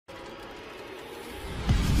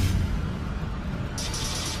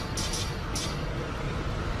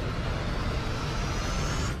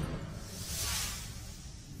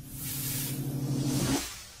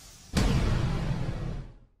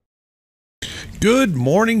Good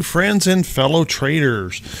morning, friends and fellow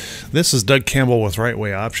traders. This is Doug Campbell with Right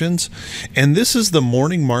Way Options, and this is the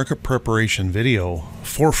morning market preparation video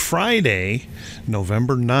for Friday,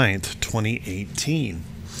 November 9th, 2018.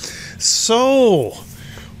 So,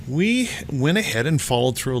 we went ahead and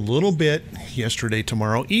followed through a little bit yesterday,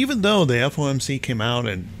 tomorrow, even though the FOMC came out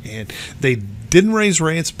and they didn't raise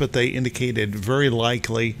rates, but they indicated very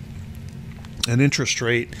likely an interest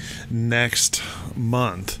rate next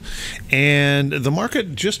month, and the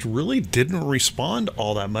market just really didn't respond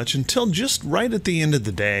all that much until just right at the end of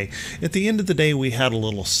the day. At the end of the day, we had a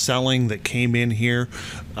little selling that came in here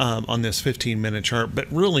on this 15-minute chart,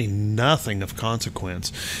 but really nothing of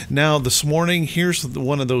consequence. Now this morning, here's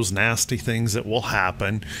one of those nasty things that will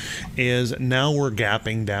happen, is now we're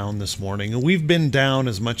gapping down this morning, and we've been down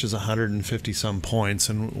as much as 150 some points,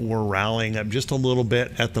 and we're rallying up just a little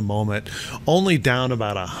bit at the moment, only down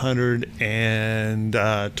about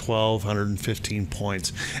 115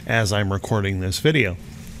 points as I'm recording this video.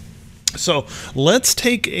 So let's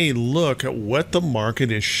take a look at what the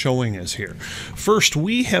market is showing us here. First,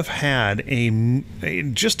 we have had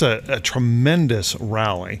just a tremendous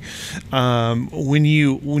rally. When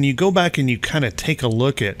you go back and you kind of take a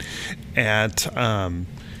look at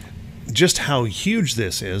just how huge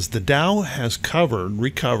this is, the Dow has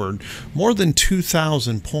recovered more than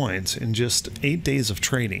 2,000 points in just 8 days of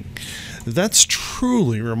trading. That's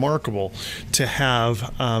truly remarkable to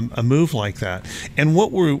have a move like that. And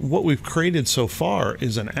what we've created so far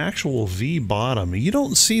is an actual V bottom. You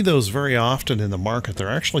don't see those very often in the market. They're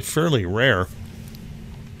actually fairly rare.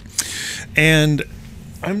 And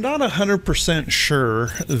I'm not 100%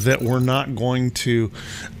 sure that we're not going to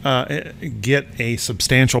get a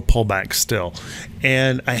substantial pullback still.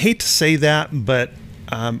 And I hate to say that, but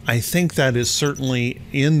I think that is certainly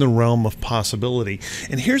in the realm of possibility.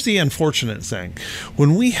 And here's the unfortunate thing.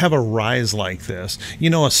 When we have a rise like this,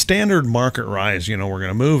 a standard market rise, we're going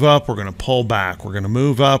to move up, we're going to pull back, we're going to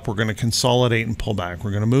move up, we're going to consolidate and pull back,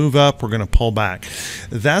 we're going to move up, we're going to pull back.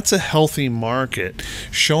 That's a healthy market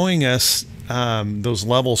showing us those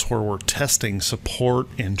levels where we're testing support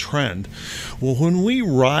and trend. Well, when we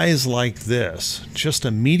rise like this, just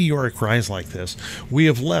a meteoric rise like this, we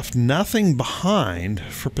have left nothing behind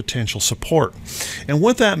for potential support. And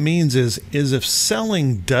what that means is if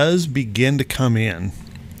selling does begin to come in,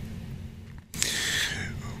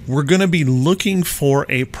 we're going to be looking for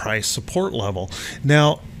a price support level.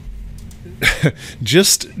 Now,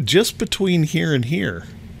 just between here and here,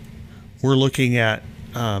 we're looking at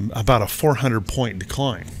about a 400-point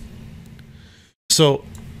decline. So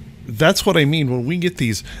that's what I mean when we get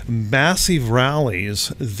these massive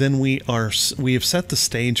rallies. Then we have set the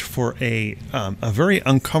stage for a very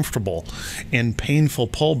uncomfortable and painful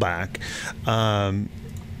pullback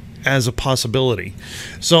as a possibility.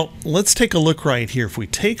 So let's take a look right here. If we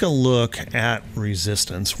take a look at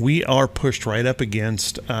resistance, we are pushed right up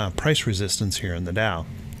against price resistance here in the Dow.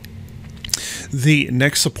 The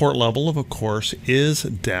next support level, of course, is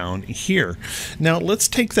down here. Now, let's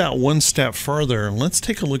take that one step further and let's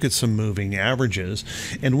take a look at some moving averages.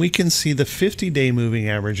 And we can see the 50-day moving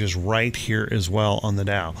average is right here as well on the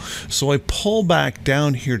Dow. So a pull back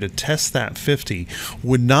down here to test that 50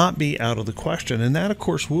 would not be out of the question. And that, of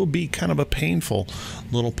course, will be kind of a painful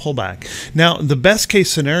little pullback. Now, the best case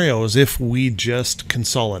scenario is if we just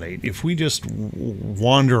consolidate. If we just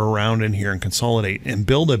wander around in here and consolidate and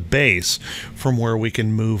build a base from where we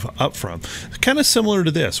can move up from. Kind of similar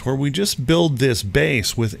to this, where we just build this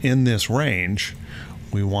base within this range.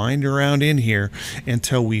 We wind around in here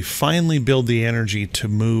until we finally build the energy to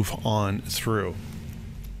move on through.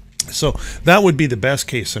 So that would be the best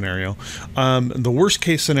case scenario. The worst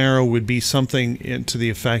case scenario would be something to the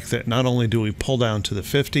effect that not only do we pull down to the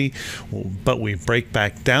 50, but we break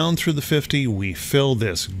back down through the 50, we fill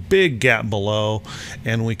this big gap below,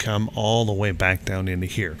 and we come all the way back down into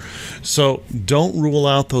here. So don't rule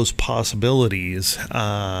out those possibilities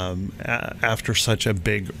after such a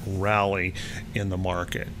big rally in the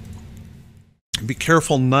market. Be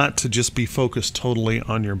careful not to just be focused totally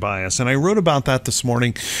on your bias. And I wrote about that this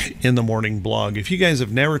morning in the morning blog. If you guys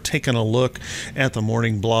have never taken a look at the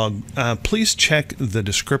morning blog, please check the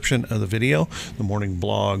description of the video. The morning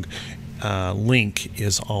blog link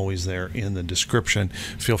is always there in the description.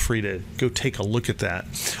 Feel free to go take a look at that.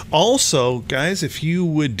 Also, guys, if you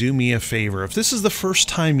would do me a favor, if this is the first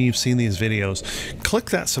time you've seen these videos,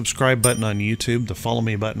 click that subscribe button on YouTube, the follow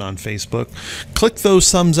me button on Facebook. Click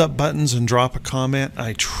those thumbs up buttons and drop a comment.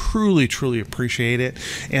 I truly, truly appreciate it.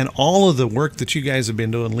 And all of the work that you guys have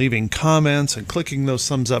been doing, leaving comments and clicking those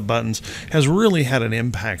thumbs up buttons, has really had an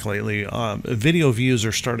impact lately. Video views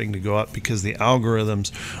are starting to go up because the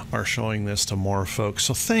algorithms are showing showing this to more folks.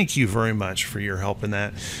 So thank you very much for your help in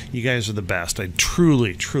that. You guys are the best. I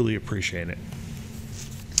truly, truly appreciate it.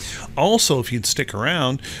 Also, if you'd stick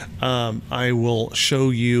around, I will show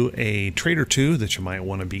you a trade or two that you might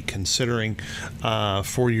want to be considering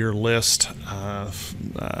for your list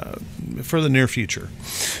for the near future.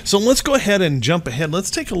 So let's go ahead and jump ahead. Let's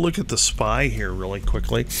take a look at the SPY here really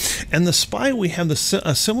quickly. And the SPY, we have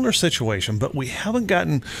a similar situation, but we haven't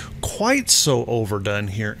gotten quite so overdone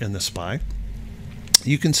here in the SPY.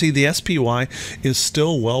 You can see the SPY is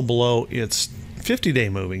still well below its 50-day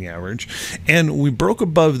moving average, and we broke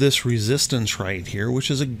above this resistance right here, which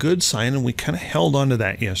is a good sign, and we kind of held on to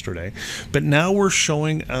that yesterday. But now we're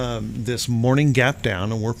showing this morning gap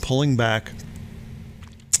down, and we're pulling back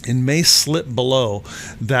and may slip below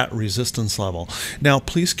that resistance level. Now,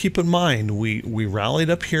 please keep in mind, we rallied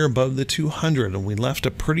up here above the 200 and we left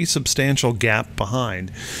a pretty substantial gap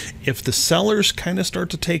behind. If the sellers kind of start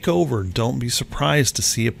to take over, don't be surprised to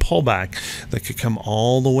see a pullback that could come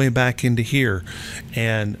all the way back into here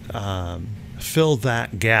and fill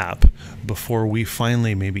that gap before we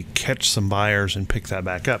finally maybe catch some buyers and pick that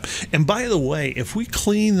back up. And by the way, if we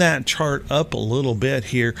clean that chart up a little bit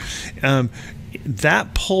here,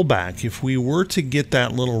 that pullback, if we were to get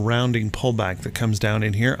that little rounding pullback that comes down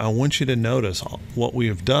in here, I want you to notice what we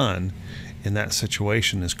have done in that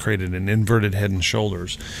situation is created an inverted head and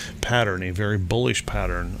shoulders pattern, a very bullish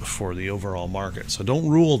pattern for the overall market. So don't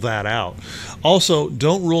rule that out. Also,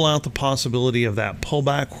 don't rule out the possibility of that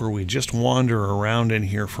pullback where we just wander around in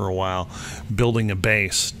here for a while, building a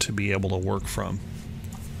base to be able to work from.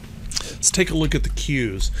 Let's take a look at the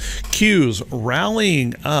Qs. Qs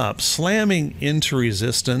rallying up, slamming into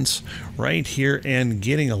resistance right here and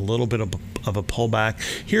getting a little bit of a pullback.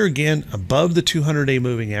 Here again, above the 200-day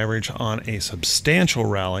moving average on a substantial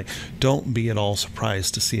rally. Don't be at all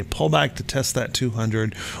surprised to see a pullback to test that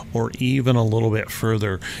 200 or even a little bit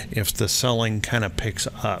further if the selling kind of picks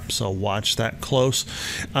up. So watch that close.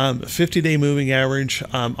 50-day moving average,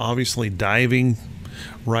 obviously diving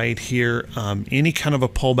right here. Any kind of a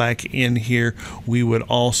pullback in here, we would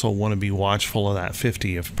also want to be watchful of that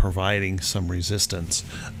 50 of providing some resistance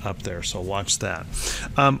up there. So watch that.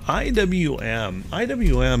 IWM,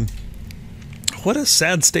 what a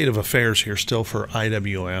sad state of affairs here still for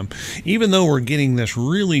IWM. Even though we're getting this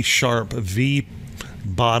really sharp V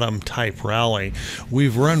bottom type rally,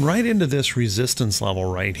 we've run right into this resistance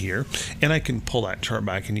level right here, and I can pull that chart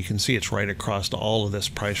back and you can see it's right across to all of this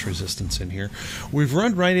price resistance in here. We've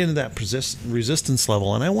run right into that resistance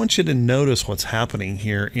level, and I want you to notice what's happening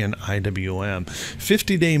here in IWM.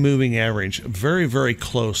 50-day moving average very, very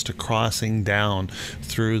close to crossing down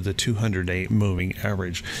through the 200-day moving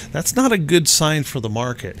average. That's not a good sign for the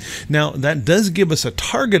market. Now, that does give us a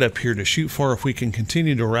target up here to shoot for if we can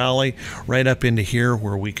continue to rally right up into here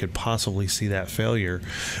where we could possibly see that failure.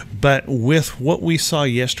 But with what we saw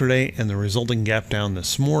yesterday and the resulting gap down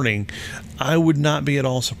this morning, I would not be at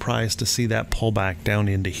all surprised to see that pullback down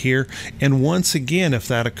into here. And once again, if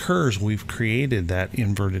that occurs, we've created that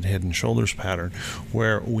inverted head and shoulders pattern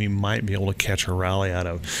where we might be able to catch a rally out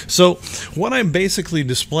of. So what I'm basically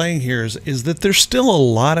displaying here is that there's still a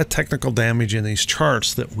lot of technical damage in these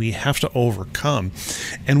charts that we have to overcome,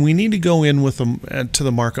 and we need to go in with them to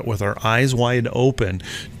the market with our eyes wide open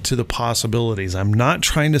to the possibilities. I'm not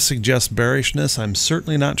trying to suggest bearishness. I'm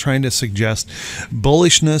certainly not trying to suggest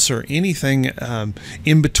bullishness or anything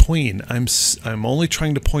in between. I'm only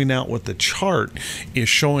trying to point out what the chart is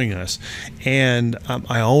showing us, and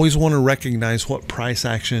I always want to recognize what price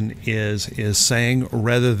action is saying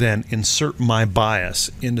rather than insert my bias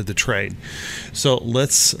into the trade. So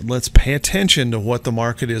let's pay attention to what the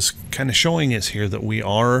market is kind of showing us here, that we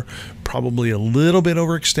are probably a little bit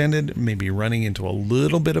overextended, maybe running into a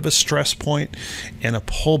little bit of a stress point, and a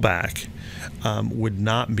pullback would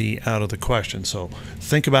not be out of the question. So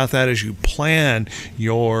think about that as you plan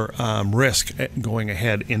your risk going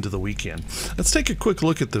ahead into the weekend. Let's take a quick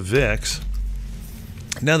look at the VIX.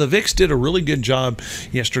 Now, the VIX did a really good job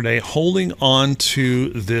yesterday holding on to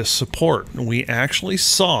this support. We actually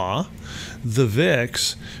saw the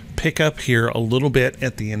VIX pick up here a little bit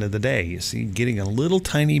at the end of the day. You see, getting a little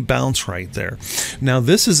tiny bounce right there. Now,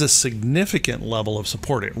 this is a significant level of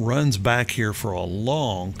support. It runs back here for a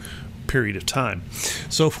long period of time.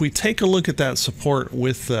 So if we take a look at that support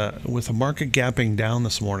with the market gapping down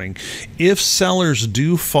this morning, if sellers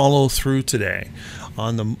do follow through today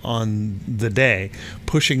on the day,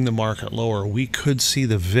 pushing the market lower, we could see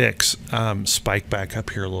the VIX spike back up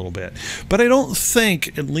here a little bit. But I don't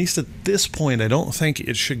think, at least at this point, I don't think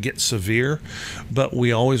it should get severe. But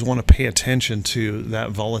we always want to pay attention to that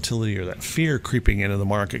volatility or that fear creeping into the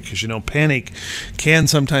market, because panic can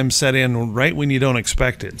sometimes set in right when you don't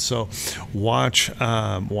expect it. So watch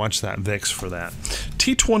that VIX for that.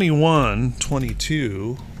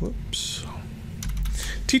 T21.22. Whoops.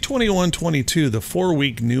 T21.22, the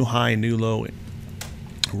 4-week new high, new low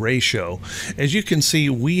ratio. As you can see,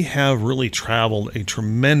 we have really traveled a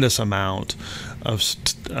tremendous amount of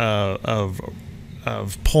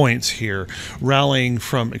points here, rallying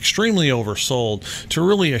from extremely oversold to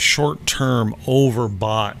really a short-term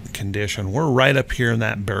overbought condition. We're right up here in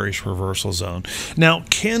that bearish reversal zone. Now,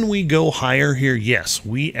 can we go higher here? Yes,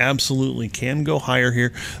 we absolutely can go higher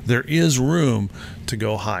here. There is room to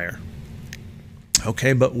go higher.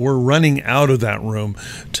 Okay, but we're running out of that room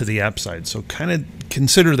to the upside. So kind of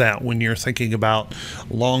consider that when you're thinking about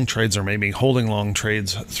long trades, or maybe holding long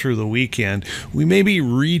trades through the weekend. We may be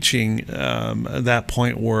reaching that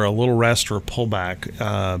point where a little rest or pullback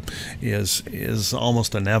is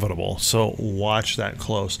almost inevitable. So watch that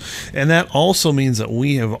close. And that also means that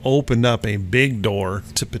we have opened up a big door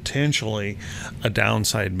to potentially a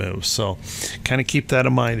downside move. So kind of keep that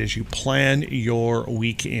in mind as you plan your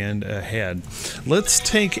weekend ahead. Let's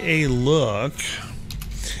take a look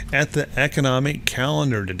at the economic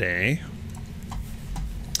calendar today.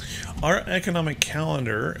 Our economic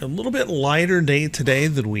calendar, a little bit lighter day today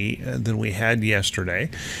than we had yesterday,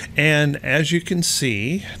 and as you can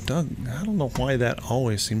see, Doug, I don't know why that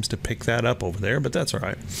always seems to pick that up over there, but that's all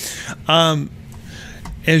right.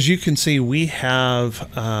 As you can see, we have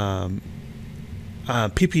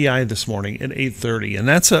PPI this morning at 8:30, and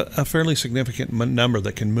that's a fairly significant number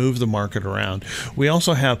that can move the market around. We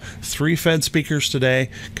also have 3 Fed speakers today,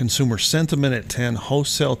 consumer sentiment at 10,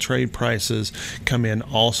 wholesale trade prices come in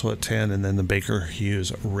also at 10, and then the Baker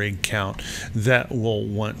Hughes rig count that we'll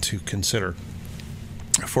want to consider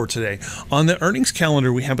for today. On the earnings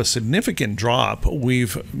calendar, we have a significant drop.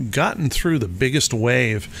 We've gotten through the biggest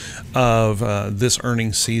wave of this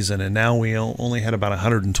earnings season, and now we only had about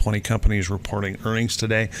 120 companies reporting earnings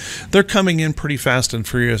today. They're coming in pretty fast and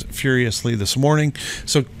furiously this morning,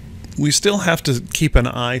 so we still have to keep an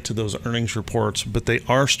eye to those earnings reports, but they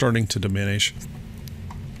are starting to diminish.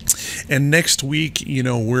 And next week,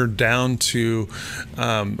 we're down to,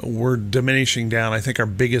 we're diminishing down. I think our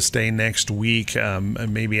biggest day next week,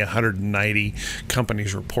 maybe 190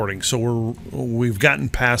 companies reporting. So we've gotten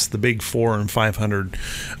past the big 400 and 500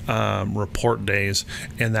 report days,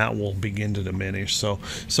 and that will begin to diminish. So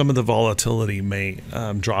some of the volatility may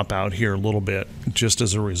drop out here a little bit just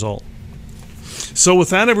as a result. So with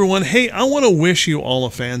that, everyone, hey, I want to wish you all a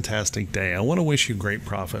fantastic day. I want to wish you great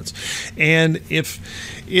profits. And if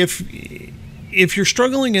you're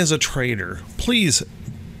struggling as a trader, please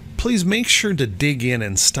make sure to dig in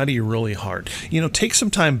and study really hard. Take some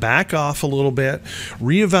time, back off a little bit,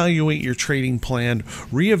 reevaluate your trading plan,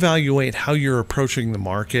 reevaluate how you're approaching the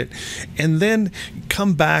market, and then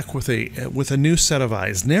come back with a new set of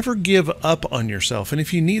eyes. Never give up on yourself. And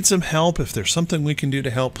if you need some help, if there's something we can do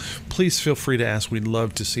to help, please feel free to ask. We'd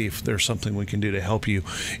love to see if there's something we can do to help you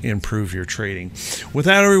improve your trading. With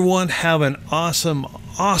that, everyone, have an awesome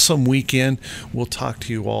weekend. We'll talk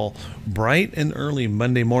to you all bright and early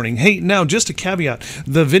Monday morning. Hey, now just a caveat,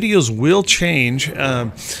 the videos will change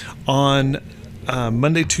on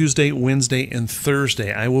Monday, Tuesday, Wednesday, and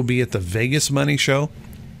Thursday. I will be at the Vegas Money Show.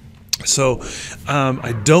 So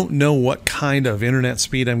I don't know what kind of internet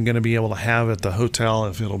speed I'm going to be able to have at the hotel,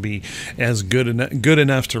 if it'll be as good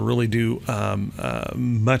enough to really do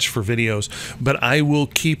much for videos, but I will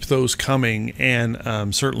keep those coming, and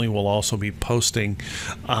certainly will also be posting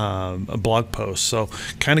a blog post. So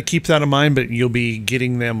kind of keep that in mind, but you'll be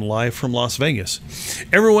getting them live from Las Vegas.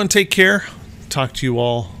 Everyone take care. Talk to you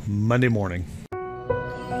all Monday morning.